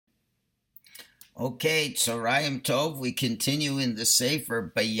Okay, Tzorayim Tov, we continue in the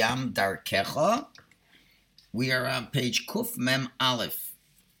Sefer Bayam Darkecha. We are on page Kuf Mem Aleph.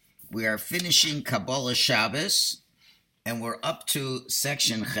 We are finishing Kabbalah Shabbos, and we're up to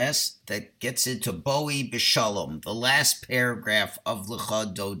section Ches that gets into Boi Veshalom, the last paragraph of L'cha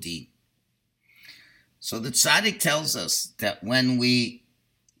Dodi. So the tzaddik tells us that when we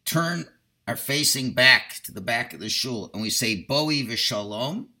turn our facing back to the back of the shul and we say Boi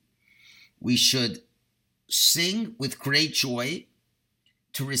Veshalom, we should sing with great joy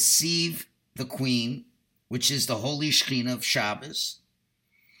to receive the Queen, which is the Holy Shekhinah of Shabbos.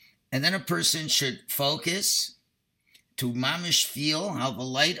 And then a person should focus to mamish feel how the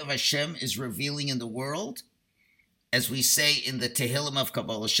light of Hashem is revealing in the world. As we say in the Tehillim of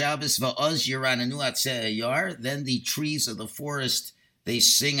Kabbalah Shabbos, Va'oz Yirananu Atzei Ayar, then the trees of the forest, they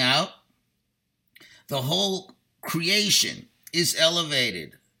sing out. The whole creation is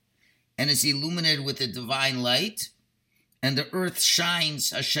elevated and is illuminated with the divine light, and the earth shines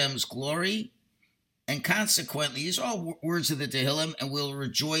Hashem's glory, and consequently, these are all words of the Tehillim, and we'll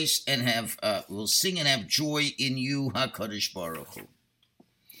rejoice and we'll sing and have joy in you, HaKadosh Baruch Hu.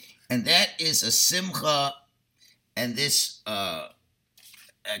 And that is a simcha, and this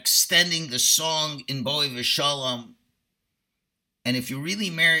extending the song in Boi Veshalom. And if you really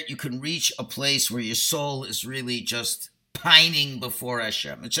merit, you can reach a place where your soul is really just pining before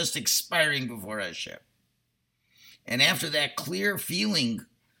Hashem. It's just expiring before Hashem. And after that clear feeling,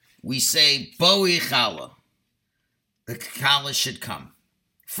 we say, Boi Chala. The Chala should come.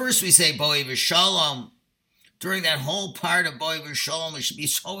 First we say Boi Veshalom. During that whole part of Boi Veshalom, we should be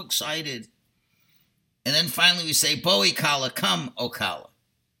so excited. And then finally we say, Boi Chala, come, O Chala.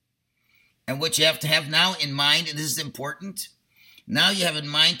 And what you have to have now in mind, and this is important, now you have in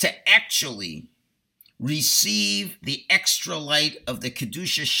mind to actually receive the extra light of the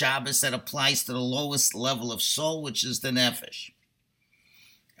Kedusha Shabbos that applies to the lowest level of soul, which is the Nefesh.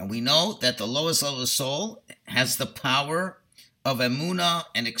 And we know that the lowest level of soul has the power of Emunah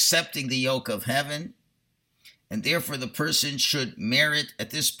and accepting the yoke of heaven. And therefore the person should merit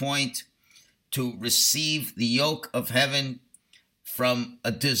at this point to receive the yoke of heaven from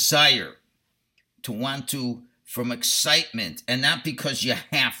a desire, to want to, from excitement, and not because you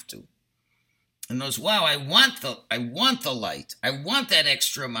have to. And knows, wow, I want the light. I want that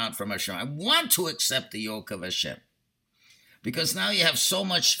extra amount from Hashem. I want to accept the yoke of Hashem. Because now you have so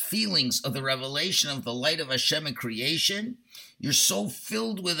much feelings of the revelation of the light of Hashem in creation. You're so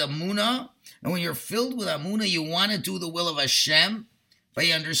filled with Amunah. And when you're filled with Amunah, you want to do the will of Hashem by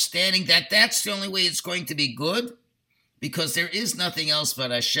understanding that that's the only way it's going to be good. Because there is nothing else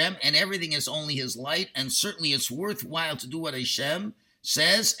but Hashem, and everything is only His light. And certainly it's worthwhile to do what Hashem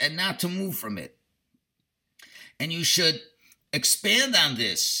says and not to move from it. And you should expand on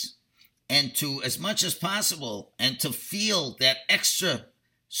this and to, as much as possible, and to feel that extra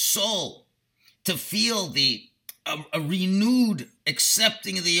soul, to feel a renewed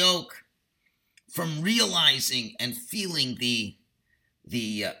accepting of the yoke from realizing and feeling the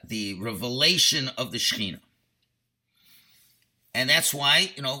revelation of the Shekhinah. And that's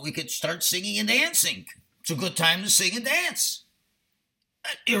why, we could start singing and dancing. It's a good time to sing and dance.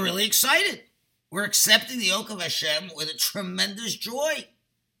 You're really excited. We're accepting the yoke of Hashem with a tremendous joy.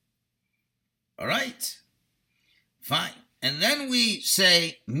 All right? Fine. And then we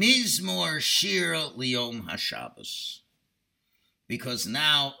say, Mizmor Shir Liyom HaShabbos. Because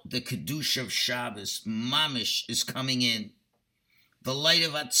now the Kedusha of Shabbos, Mamish, is coming in. The light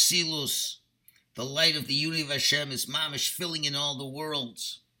of Atzilus, the light of the unity of Hashem is Mamish filling in all the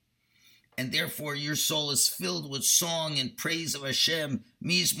worlds. And therefore your soul is filled with song and praise of Hashem,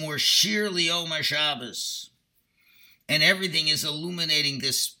 Mizmor Shir Liyom HaShabbos. And everything is illuminating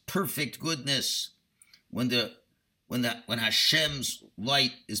this perfect goodness when Hashem's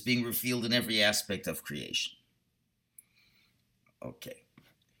light is being revealed in every aspect of creation. Okay.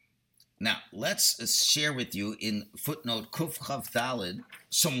 Now, let's share with you in footnote Kuf Chav Daled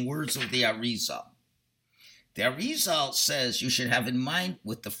some words of the Arizal. The Arizal says you should have in mind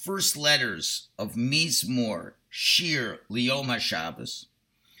with the first letters of Mizmor, Shir, Liyom HaShabbos.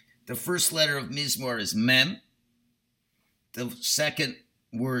 The first letter of Mizmor is Mem. The second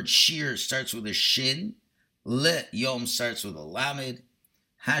word, Shir, starts with a Shin. Le Yom starts with a Lamed.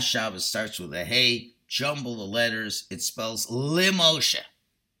 HaShabbos starts with a Hey. Jumble the letters. It spells Le Moshe.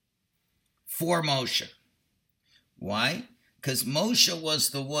 For Moshe. Why? Because Moshe was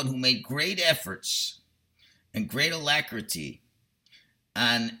the one who made great efforts and great alacrity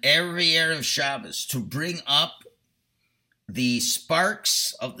on every Erev Shabbos to bring up the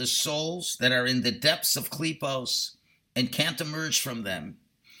sparks of the souls that are in the depths of Klipos and can't emerge from them,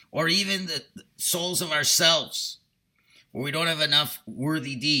 or even the souls of ourselves, where we don't have enough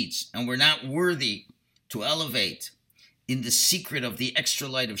worthy deeds, and we're not worthy to elevate in the secret of the extra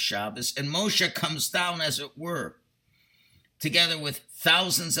light of Shabbos, and Moshe comes down, as it were, together with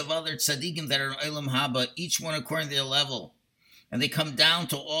thousands of other tzaddikim that are in Olam Haba, each one according to their level, and they come down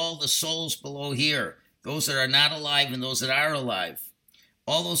to all the souls below here, those that are not alive and those that are alive,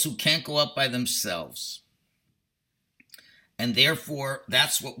 all those who can't go up by themselves. And therefore,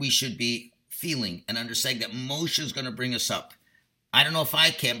 that's what we should be feeling and understanding, that Moshe is going to bring us up. I don't know if I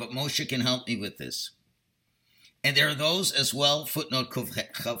can, but Moshe can help me with this. And there are those as well, footnote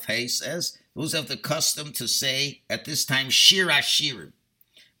Chav Hey says, those have the custom to say at this time, Shir Hashirim,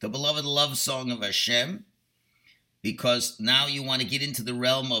 the beloved love song of Hashem, because now you want to get into the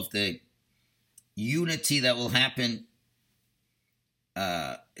realm of the unity that will happen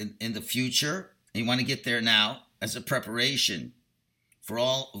in the future. And you want to get there now as a preparation for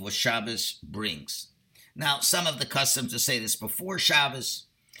all of what Shabbos brings. Now, some have the custom to say this before Shabbos,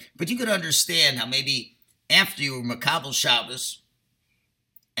 but you could understand how maybe after you were Makabel Shabbos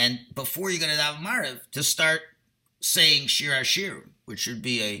and before you're going to have Maariv, to start saying Shir Hashirim, which should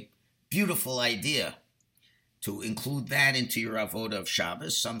be a beautiful idea to include that into your avoda of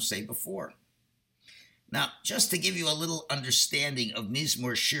Shabbos. Some say before. Now, just to give you a little understanding of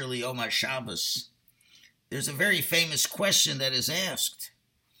Mizmor Shir Liyom HaShabbos, there's a very famous question that is asked.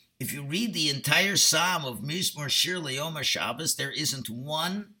 If you read the entire psalm of Mizmor Shir Liyom HaShabbos, there isn't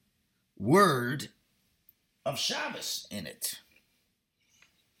one word of Shabbos in it.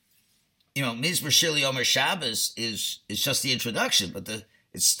 You know, Mizmor Shir Liyom HaShabbos is just the introduction, but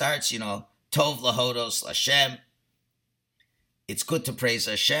it starts, Tov Lahodos Lashem. It's good to praise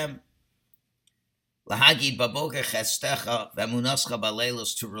Hashem. Lahagid Baboker Chestecha Vamunascha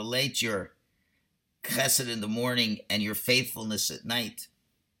Baleilos, to relate your chesed in the morning and your faithfulness at night.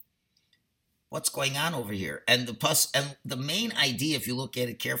 What's going on over here? And the main idea, if you look at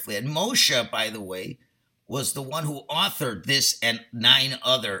it carefully, and Moshe, by the way, was the one who authored this and 9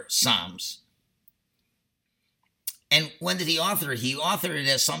 other psalms. And when did he author it? He authored it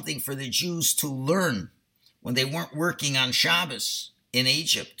as something for the Jews to learn when they weren't working on Shabbos in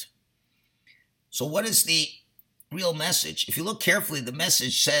Egypt. So what is the real message? If you look carefully, the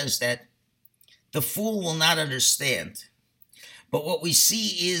message says that the fool will not understand. But what we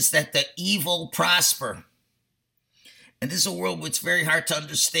see is that the evil prosper. And this is a world which is very hard to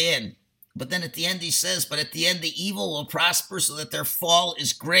understand. But then at the end he says, but at the end the evil will prosper so that their fall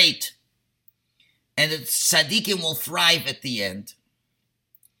is great. And the tzaddikim will thrive at the end.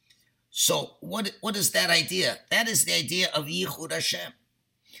 So what is that idea? That is the idea of Yichud Hashem.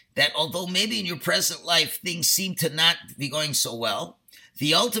 That although maybe in your present life things seem to not be going so well,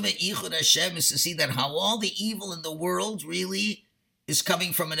 the ultimate Yichud Hashem is to see that how all the evil in the world really is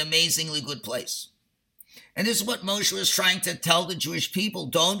coming from an amazingly good place. And this is what Moshe was trying to tell the Jewish people.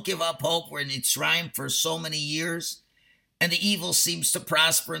 Don't give up hope. We're in Mitzrayim for so many years, and the evil seems to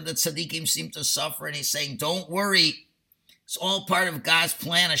prosper, and the tzaddikim seem to suffer. And he's saying, don't worry. It's all part of God's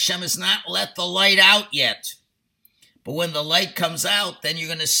plan. Hashem has not let the light out yet. But when the light comes out, then you're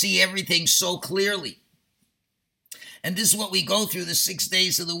going to see everything so clearly. And this is what we go through the 6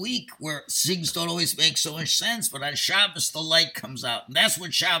 days of the week, where things don't always make so much sense. But on Shabbos, the light comes out. And that's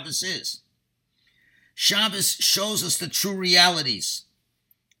what Shabbos is. Shabbos shows us the true realities.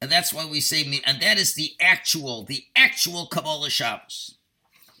 And that's why we say, and that is the actual Kabbalah Shabbos,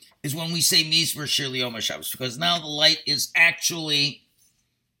 is when we say Mizmor Shir Liyom HaShabbos, because now the light is actually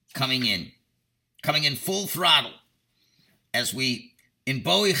coming in full throttle. As we, in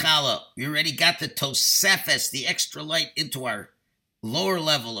Boichala, we already got the Tosefes, the extra light, into our lower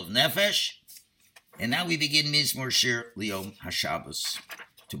level of Nefesh, and now we begin Mizmor Shir Liyom HaShabbos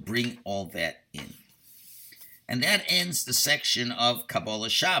to bring all that in. And that ends the section of Kabbalah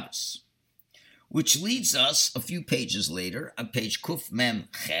Shabbos, which leads us a few pages later, on page Kuf Mem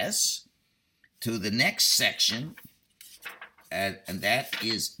Ches, to the next section, and that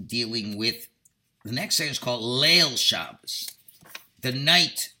is dealing with, the next section is called Leil Shabbos, the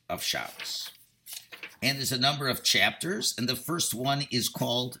night of Shabbos. And there's a number of chapters, and the first one is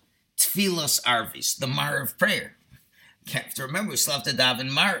called Tfilas Arvis, the Maariv prayer. You have to remember, we still have to daven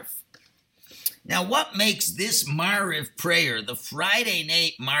Maariv. Now, what makes this Maariv prayer, the Friday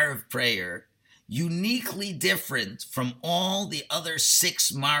night Maariv prayer, uniquely different from all the other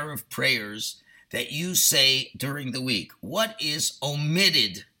 6 Maariv prayers that you say during the week? What is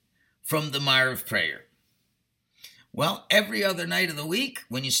omitted from the Maariv prayer? Well, every other night of the week,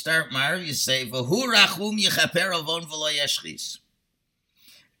 when you start Maariv, you say, V'hu rachum yechaper avon v'lo yashchis.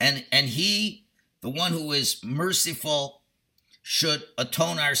 And he, the one who is merciful, should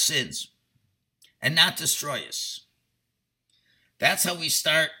atone our sins and not destroy us. That's how we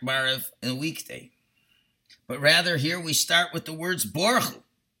start Maariv in a weekday. But rather here we start with the words Baruch.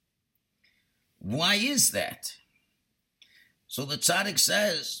 Why is that? So the tzaddik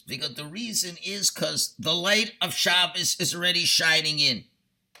says, because the reason is because the light of Shabbos is already shining in.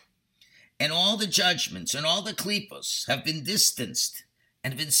 And all the judgments and all the klipos have been distanced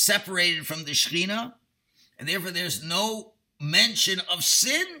and been separated from the Shekhinah. And therefore there's no mention of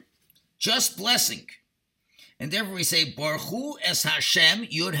sin, just blessing. And therefore we say, Baruch Hu es Hashem,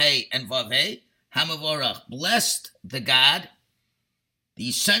 Yud Hey and Vav Hey, HAMEVORACH. Blessed the God, the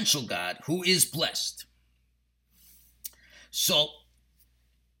essential God, who is blessed. So,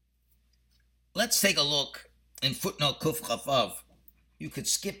 let's take a look in footnote Kuf Chafav. You could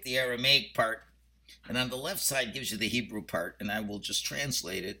skip the Aramaic part, and on the left side gives you the Hebrew part, and I will just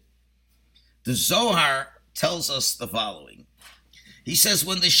translate it. The Zohar tells us the following. He says,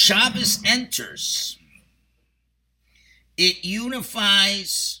 when the Shabbos enters, it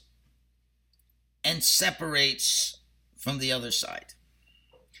unifies and separates from the other side.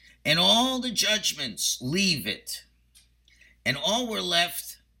 And all the judgments leave it. And all we're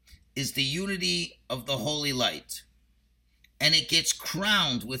left is the unity of the holy light. And it gets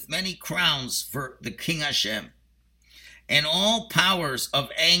crowned with many crowns for the King Hashem. And all powers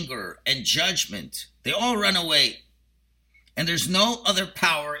of anger and judgment, they all run away. And there's no other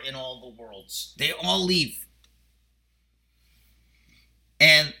power in all the worlds. They all leave.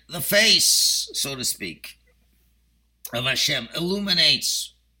 And the face, so to speak, of Hashem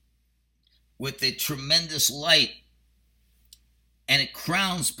illuminates with the tremendous light, and it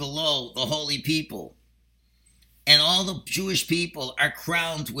crowns below the holy people. And all the Jewish people are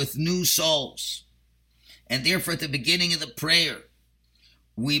crowned with new souls. And therefore, at the beginning of the prayer,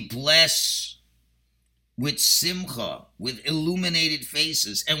 we bless with simcha, with illuminated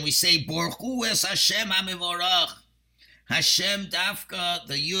faces. And we say, Baruch Hu es Hashem HAMEVORACH. Hashem Dafka,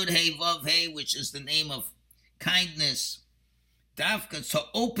 the Yud Hey Vav Hey, which is the name of kindness. Dafka, to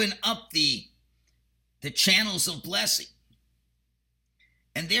open up the channels of blessing.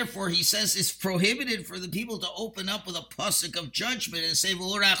 And therefore, he says it's prohibited for the people to open up with a pasuk of judgment and say,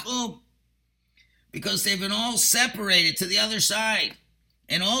 V'urachum, because they've been all separated to the other side.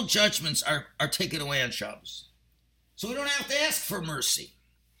 And all judgments are taken away on Shabbos. So we don't have to ask for mercy.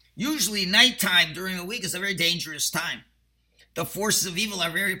 Usually nighttime during the week is a very dangerous time. The forces of evil are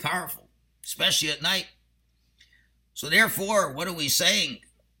very powerful, especially at night. So therefore, what are we saying?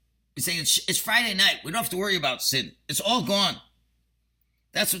 We're saying it's Friday night. We don't have to worry about sin. It's all gone.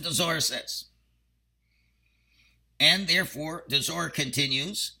 That's what the Zohar says. And therefore, the Zohar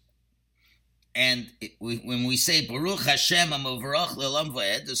continues. And when we say, Baruch Hashem HaMevorach Le'olam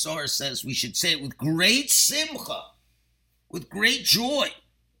Va'ed, the Zohar says we should say it with great simcha, with great joy.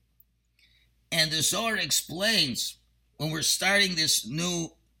 And the Zohar explains, when we're starting this new,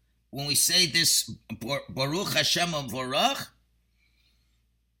 when we say this, Baruch Hashem HaMevorach,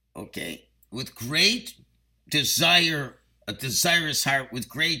 okay, with great desire, a desirous heart, with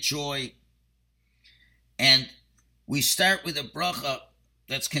great joy. And we start with a bracha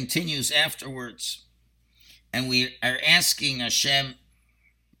that continues afterwards. And we are asking Hashem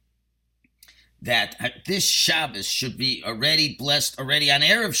that this Shabbos should be already blessed, already on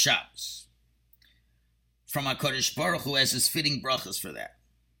Erev Shabbos, from HaKadosh Baruch Hu, as is fitting brachas for that.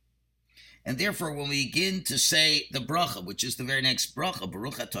 And therefore, when we begin to say the bracha, which is the very next bracha,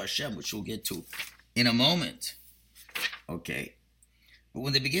 Baruch Atah Hashem, which we'll get to in a moment, okay, but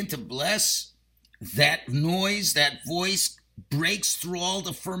when they begin to bless, that noise, that voice breaks through all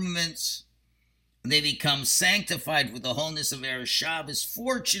the firmaments, and they become sanctified with the wholeness of Erev Shabbos.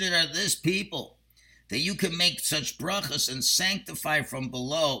 Fortunate are this people that you can make such brachas and sanctify from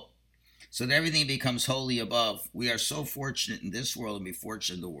below, so that everything becomes holy above. We are so fortunate in this world, and be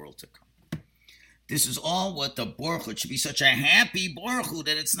fortunate in the world to come. This is all what the Baruch Hu, it should be such a happy Baruch Hu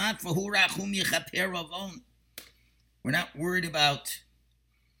that it's not for Hurachum Yechaper Avon. We're not worried about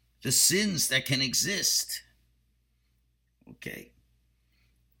the sins that can exist. Okay.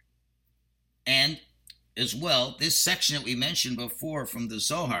 And as well, this section that we mentioned before from the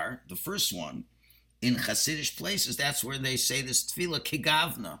Zohar, the first one, in Hasidic places, that's where they say this tefillah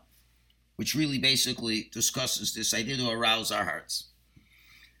kigavna, which really basically discusses this idea to arouse our hearts.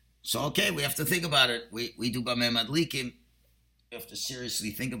 So, okay, we have to think about it. We do Bameh Madlikim. We have to seriously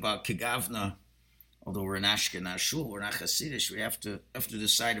think about kigavna. Although we're in Ashkenaz shul, we're not Hasidic, we have to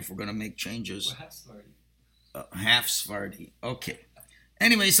decide if we're going to make changes. We're half Sephardi. Half Sephardi. Okay.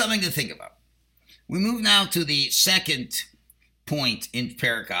 Anyway, something to think about. We move now to the second point in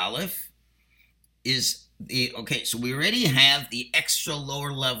Perek Aleph, is So we already have the extra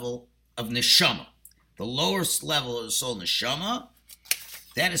lower level of neshama. The lowest level of the soul, neshama,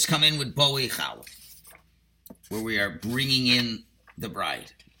 that has come in with VAYECHULU, where we are bringing in the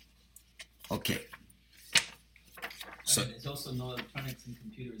bride. Okay. So there's also no electronics and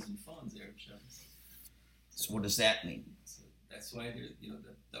computers and phones there, Shams. So what does that mean? So that's why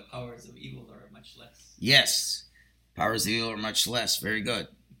the powers of evil are much less. Yes, powers of evil are much less. Very good.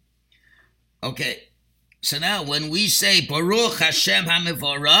 Okay, so now when we say Baruch HaShem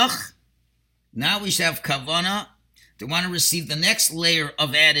HAMEVORACH, now we should have kavanah to want to receive the next layer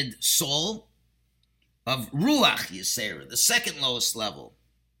of added soul of Ruach Yisera, the second lowest level,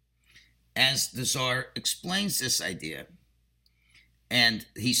 as the Zohar explains this idea. And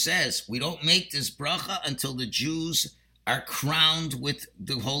he says, we don't make this bracha until the Jews are crowned with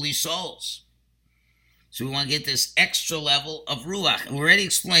the holy souls. So we want to get this extra level of Ruach. And we already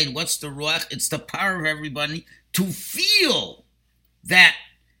explained what's the Ruach. It's the power of everybody to feel that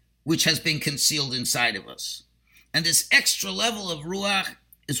which has been concealed inside of us. And this extra level of Ruach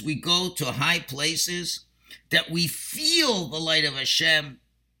is we go to high places that we feel the light of Hashem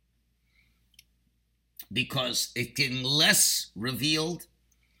because it's getting less revealed,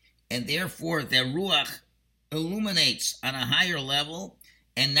 and therefore the Ruach illuminates on a higher level,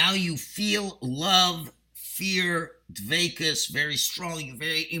 and now you feel love, fear, dveikus, very strong,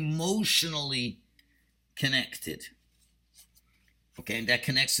 very emotionally connected. Okay, and that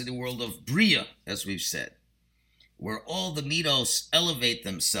connects to the world of Bria, as we've said, where all the midos elevate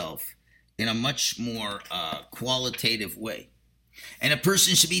themselves in a much more qualitative way. And a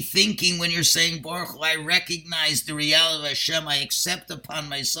person should be thinking when you're saying, Baruch, I recognize the reality of Hashem, I accept upon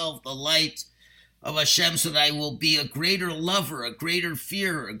myself the light of Hashem so that I will be a greater lover, a greater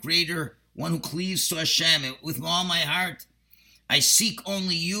fearer, a greater one who cleaves to Hashem. And with all my heart, I seek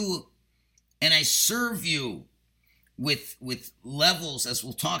only you and I serve you with levels, as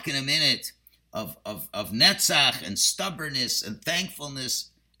we'll talk in a minute, of netzach and stubbornness and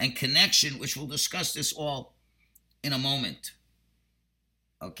thankfulness and connection, which we'll discuss this all in a moment.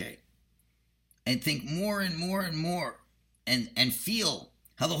 Okay. And think more and more and more and feel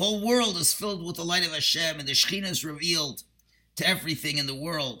how the whole world is filled with the light of Hashem and the Shekhinah is revealed to everything in the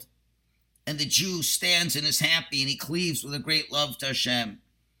world. And the Jew stands and is happy and he cleaves with a great love to Hashem.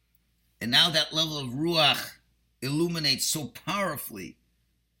 And now that level of Ruach illuminates so powerfully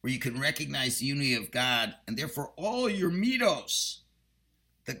where you can recognize the unity of God, and therefore all your midos,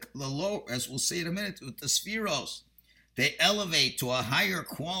 the low, as we'll say in a minute, with the SEFIROS, they elevate to a higher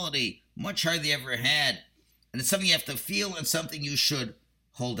quality, much higher than they ever had. And it's something you have to feel and something you should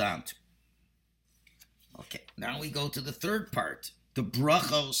hold on to. Okay, now we go to the third part, the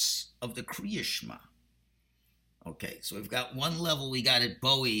brachos of the Kriya Shema. Okay, so we've got one level we got at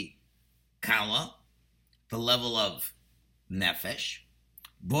VAYECHULU, the level of Nefesh,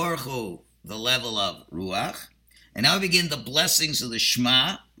 Baruch Hu, the level of Ruach, and now we begin the blessings of the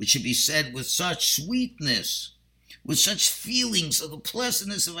Shema, which should be said with such sweetness, with such feelings of the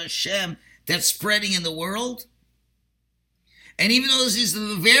pleasantness of Hashem that's spreading in the world. And even though these are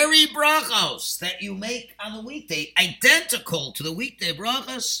the very brachos that you make on the weekday, identical to the weekday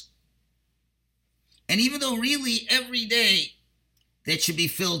brachos, and even though really every day that should be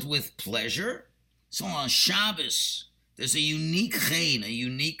filled with pleasure, so on Shabbos, there's a unique chen, a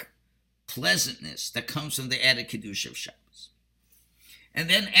unique pleasantness that comes from the added Kiddush of Shabbos. And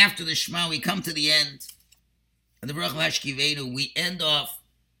then after the Shema, we come to the end, and the Baruch Hashkivenu, we end off,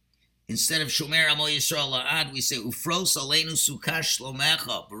 instead of Shomer Amo Yisrael La'ad, we say, Ufros Aleinu SUKKAS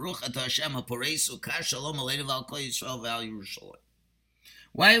Shlomecha, Baruch Ata Hashem HAPOREIS SUKKAS Shalom Aleinu V'al Kol Yisrael V'al Yerushalayim.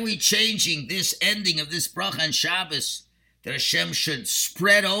 Why are we changing this ending of this bracha on Shabbos, that Hashem should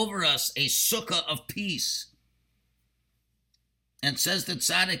spread over us a sukkah of peace? And says the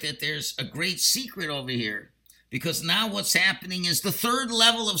tzaddik that there's a great secret over here, because now what's happening is the third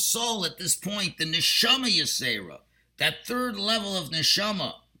level of soul at this point, the neshama yisera, that third level of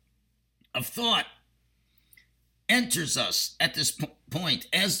neshama, of thought, enters us at this point,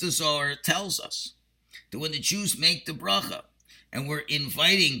 as the Zohar tells us, that when the Jews make the bracha, and we're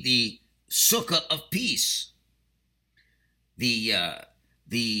inviting the sukkah of peace, the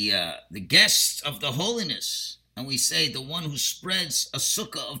guests of the holiness, and we say the one who spreads a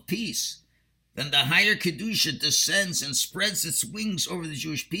sukkah of peace, then the higher Kedusha descends and spreads its wings over the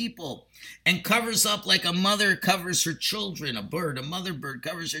Jewish people and covers up like a mother covers her children, a mother bird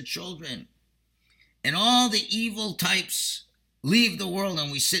covers her children. And all the evil types leave the world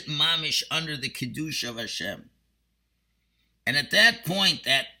and we sit mamish under the Kedusha of Hashem. And at that point,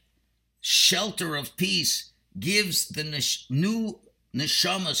 that shelter of peace gives the new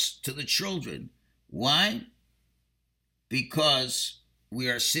neshamas to the children, Why? Because we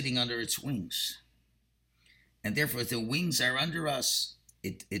are sitting under its wings. And therefore, if the wings are under us,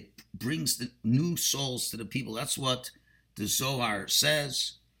 it brings the new souls to the people. That's what the Zohar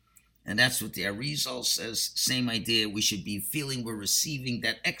says. And that's what the Arizal says. Same idea. We should be feeling we're receiving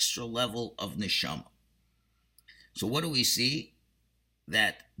that extra level of neshama. So what do we see?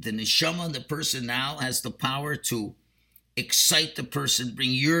 That the neshama in the person now has the power to excite the person,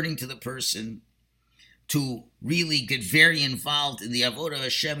 bring yearning to the person, to really get very involved in the avodah of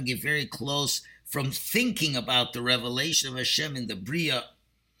Hashem, get very close from thinking about the revelation of Hashem in the Bria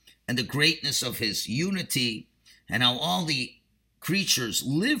and the greatness of His unity and how all the creatures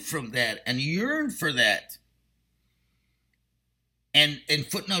live from that and yearn for that. And in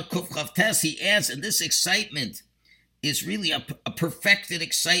footnote Kuf Chav Tes, he adds, and this excitement is really a perfected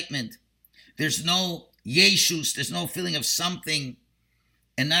excitement. There's no yeshus, there's no feeling of something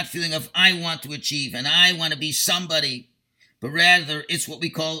and not feeling of I want to achieve and I want to be somebody, but rather it's what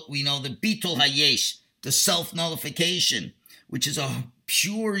we know the bitul hayesh, the self-nullification, which is a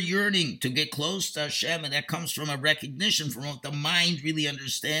pure yearning to get close to Hashem, and that comes from a recognition from what the mind really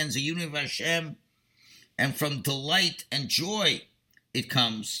understands, the unity of Hashem, and from delight and joy it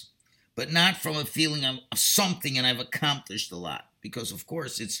comes, but not from a feeling of something and I've accomplished a lot, because of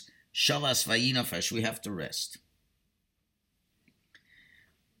course it's Shavas Vayinafesh, we have to rest.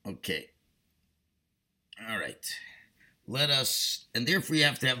 Okay. All right. Let us, and therefore you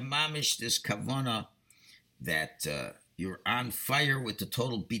have to have mamish this kavana that you're on fire with the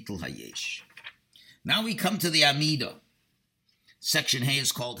total bitul hayesh. Now we come to the Amida. Section Hay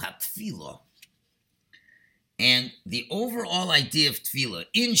is called Hatfilah. And the overall idea of tefillah,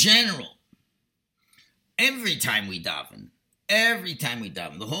 in general, every time we daven,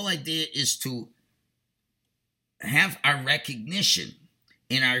 the whole idea is to have our recognition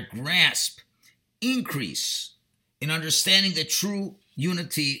in our grasp increase in understanding the true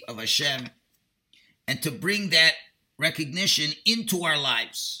unity of Hashem, and to bring that recognition into our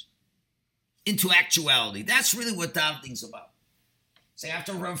lives, into actuality. That's really what davening's about. So I have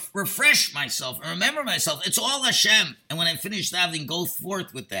to refresh myself and remember myself. It's all Hashem. And when I finish davening, go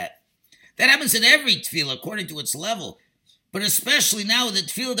forth with that. That happens in every tefillah according to its level. But especially now with the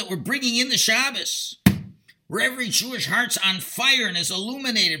tefillah that we're bringing in the Shabbos, where every Jewish heart's on fire and is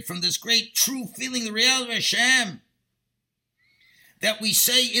illuminated from this great true feeling, the reality of Hashem, that we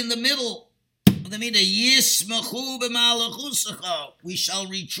say in the middle of the Midah, Yismachu b'malachuscha, we shall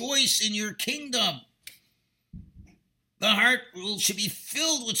rejoice in your kingdom. The heart should be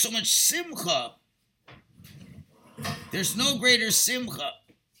filled with so much simcha. There's no greater simcha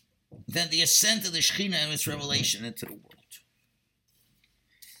than the ascent of the Shekhinah and its revelation into the world.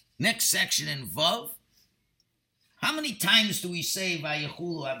 Next section in Vav. How many times do we say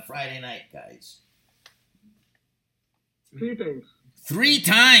Vayechulu on Friday night, guys? 3 times. 3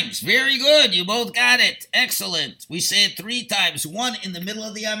 times. Very good. You both got it. Excellent. We say it 3 times. 1 in the middle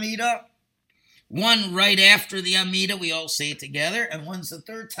of the Amidah. 1 right after the Amidah. We all say it together. And 1's the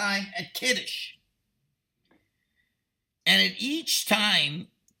 3rd time at Kiddush. And at each time,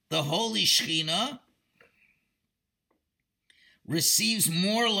 the Holy Shekhinah receives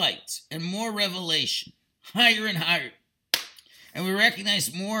more light and more revelation, higher and higher. And we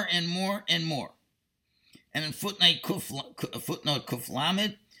recognize more and more and more. And in footnote Kuf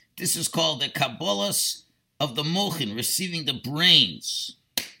Lamed, this is called the Kabbalas of the Mochin, receiving the brains.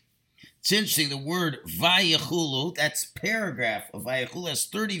 It's interesting, the word Vayechulu, that's paragraph of Vayechulu, has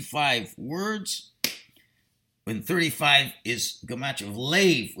 35 words. When 35 is gematria of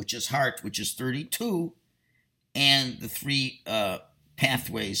Lev, which is heart, which is 32, and the 3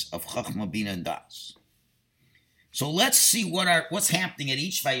 pathways of Chachma, Bina, and Das. So let's see what's happening at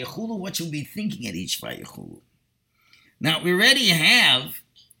each Vayechulu, what you'll be thinking at each Vayechulu. Now, we already have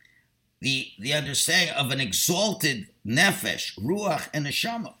the understanding of an exalted nefesh, ruach, and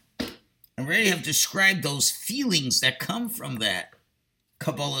neshama. And we already have described those feelings that come from that.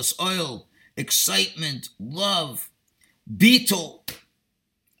 Kabbalah's oil, excitement, love, bitul.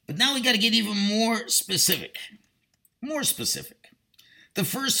 But now we got to get even more specific. More specific. The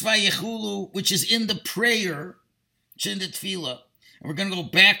first Vayechulu, which is in the prayer, which is in the tefillah, and we're going to go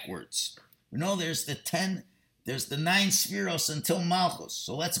backwards. We know there's the 9 SEFIROS until Malchus.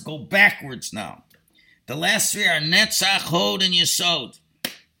 So let's go backwards now. The last 3 are Netzach, Hod, and Yesod.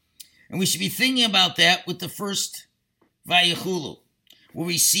 And we should be thinking about that with the first Vayechulu, where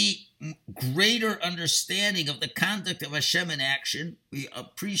we see greater understanding of the conduct of Hashem in action. We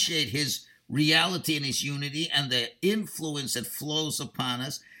appreciate His reality and His unity and the influence that flows upon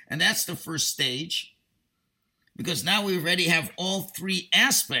us. And that's the first stage, because now we already have all 3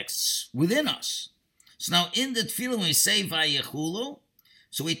 aspects within us. So now in the tefillah, when we say Vayechulu,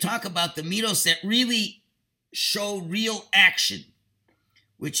 so we talk about the midos that really show real action,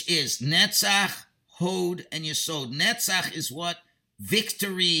 which is Netzach, Hod, and Yesod. Netzach is what?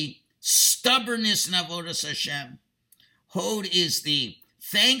 Victory, stubbornness in Avodas Hashem. Hod is the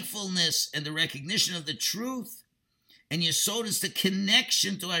thankfulness and the recognition of the truth. And Yesod is the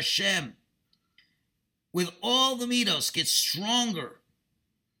connection to Hashem. With all the midos, get stronger.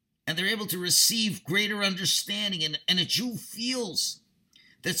 And they're able to receive greater understanding. And a Jew feels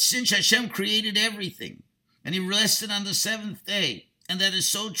that since Hashem created everything, and he rested on the seventh day, and that is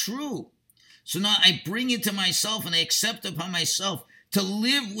so true. So now I bring it to myself and I accept upon myself to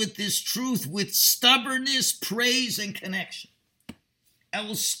live with this truth with stubbornness, praise, and connection. I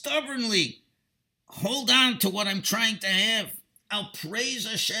will stubbornly hold on to what I'm trying to have. I'll praise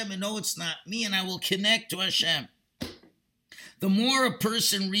Hashem and know it's not me, and I will connect to Hashem. The more a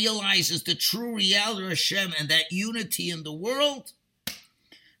person realizes the true reality of Hashem and that unity in the world,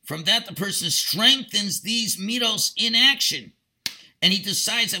 from that the person strengthens these midos in action. And he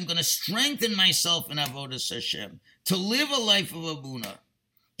decides, I'm going to strengthen myself in Avodas Hashem, to live a life of Abuna.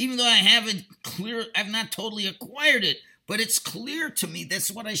 Even though I've not totally acquired it, but it's clear to me that's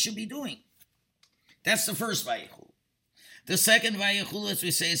what I should be doing. That's the first Vayechulu. The second Vayechulu, as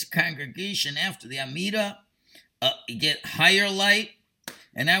we say, is congregation after the Amida. You get higher light,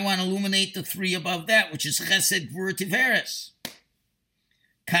 and I want to illuminate the three above that, which is Chesed, Gvura, Tiferes.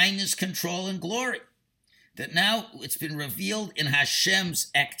 Kindness, control, and glory. That now it's been revealed in Hashem's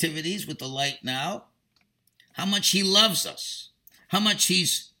activities with the light now, how much he loves us, how much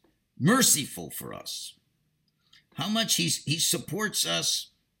he's merciful for us, how much he supports us,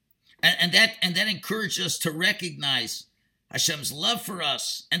 and that encourages us to recognize Hashem's love for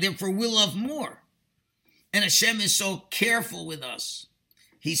us, and therefore we'll love more. And Hashem is so careful with us.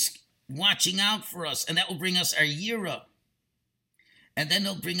 He's watching out for us, and that will bring us our yira. And then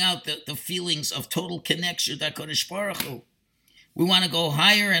they'll bring out the feelings of total connection to HaKadosh Baruch Hu. We want to go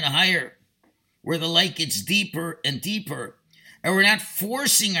higher and higher, where the light gets deeper and deeper. And we're not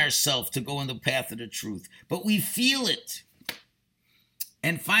forcing ourselves to go in the path of the truth, but we feel it.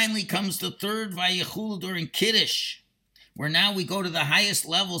 And finally comes the third Vayechulu during Kiddush, where now we go to the highest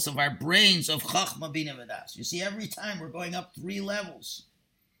levels of our brains of Chachma, Bina, V'das. You see, every time we're going up 3 levels.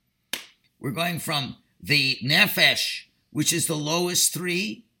 We're going from the Nefesh, which is the lowest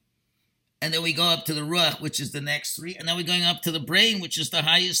 3, and then we go up to the Ruach, which is the next 3, and then we're going up to the brain, which is the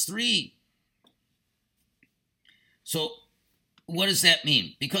highest 3. So, what does that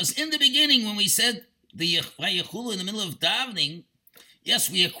mean? Because in the beginning, when we said the Vayechulu in the middle of davening, yes,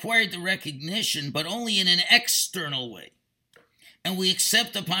 we acquired the recognition, but only in an external way. And we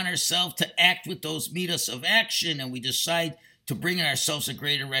accept upon ourselves to act with those midas of action, and we decide to bring in ourselves a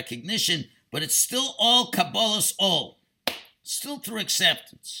greater recognition, but it's still all Kabbalah's all. Still through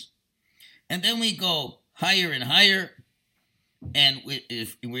acceptance. And then we go higher and higher, and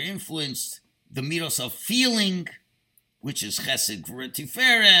if we're influenced, the midos of feeling, which is Chesed, Gvura,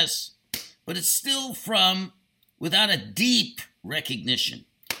 Tiferes, but it's still without a deep recognition.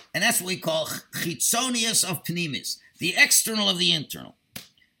 And that's what we call Chitzonius of Pnimis, the external of the internal.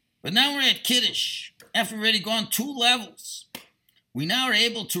 But now we're at Kiddush. After we've already gone 2 levels, we now are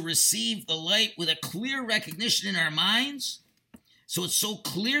able to receive the light with a clear recognition in our minds. So it's so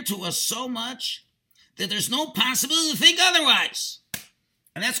clear to us so much that there's no possibility to think otherwise.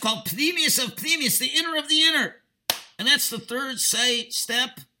 And that's called Pnimius of Pnimius, the inner of the inner. And that's the third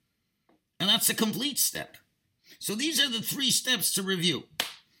step, and that's a complete step. So these are the 3 steps to review.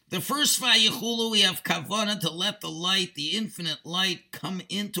 The first Vayechulu, we have Kavanah to let the light, the infinite light, come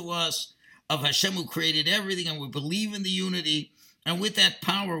into us of Hashem who created everything, and we believe in the unity. And with that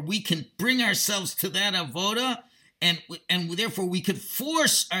power, we can bring ourselves to that avoda, and therefore we could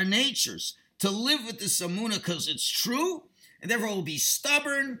force our natures to live with this amuna because it's true, and therefore we'll be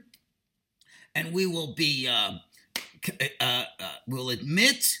stubborn, and we will be we'll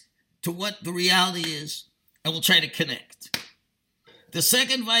admit to what the reality is, and we'll try to connect. The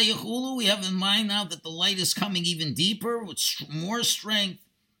second Vayechulu, we have in mind now that the light is coming even deeper with more strength.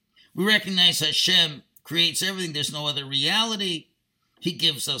 We recognize Hashem creates everything. There's no other reality. He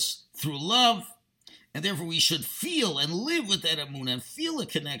gives us through love. And therefore we should feel and live with that emunah and feel a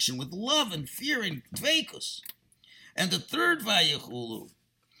connection with love and fear and dveikus. And the third Vayechulu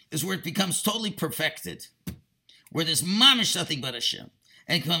is where it becomes totally perfected, where there's mamish nothing but Hashem.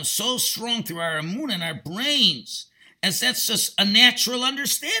 And it becomes so strong through our emunah and our brains, as that's just a natural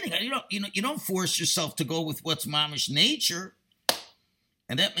understanding. You don't force yourself to go with what's mamish nature.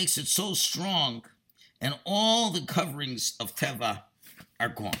 And that makes it so strong. And all the coverings of Teva are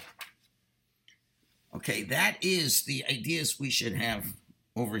gone. Okay, that is the ideas we should have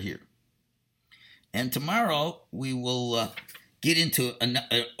over here. And tomorrow we will get into an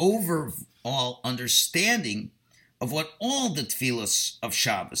overall understanding of what all the tefillos of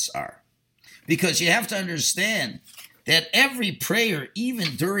Shabbos are. Because you have to understand that every prayer,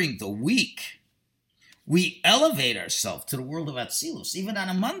 even during the week, we elevate ourselves to the world of Atzilus. Even on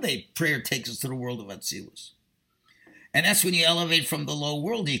a Monday, prayer takes us to the world of Atzilus. And that's when you elevate from the low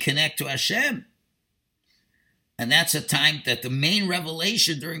world, you connect to Hashem. And that's a time that the main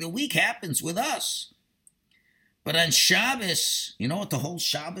revelation during the week happens with us. But on Shabbos, you know what the whole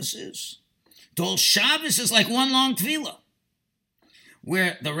Shabbos is? The whole Shabbos is like one long tefillah,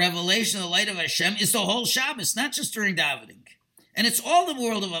 where the revelation of the light of Hashem is the whole Shabbos, not just during davening. And it's all the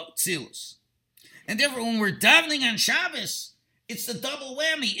world of Atzilus. And therefore, when we're davening on Shabbos, it's the double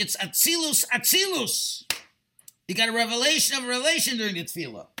whammy. It's Atzilus, Atzilus. You got a revelation of a revelation during the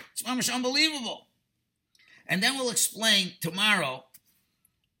tefillah. It's almost unbelievable. And then we'll explain tomorrow.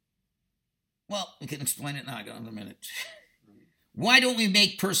 Well, we can explain it now. I got another minute. Why don't we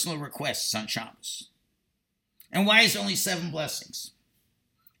make personal requests on Shabbos? And why is there only 7 blessings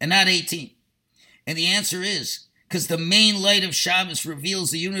and not 18? And the answer is because the main light of Shabbos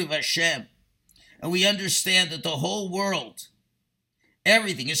reveals the unity of Hashem. And we understand that the whole world,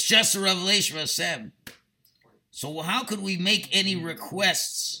 everything, is just a revelation of Hashem. So how could we make any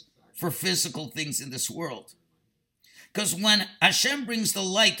requests for physical things in this world? Because when Hashem brings the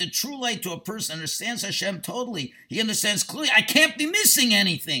light, the true light to a person, understands Hashem totally, he understands clearly, I can't be missing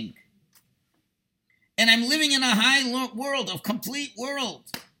anything. And I'm living in a high world, of complete world.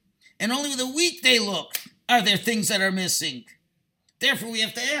 And only with a weekday look are there things that are missing. Therefore, we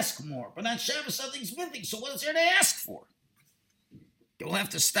have to ask more. But on Shabbos, something's missing. So what is there to ask for? We'll have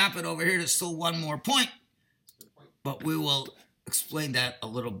to stop it over here. There's still one more point. But we will explain that a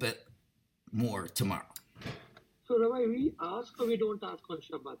little bit more tomorrow. So, Rabbi, we ask or we don't ask on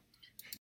Shabbat?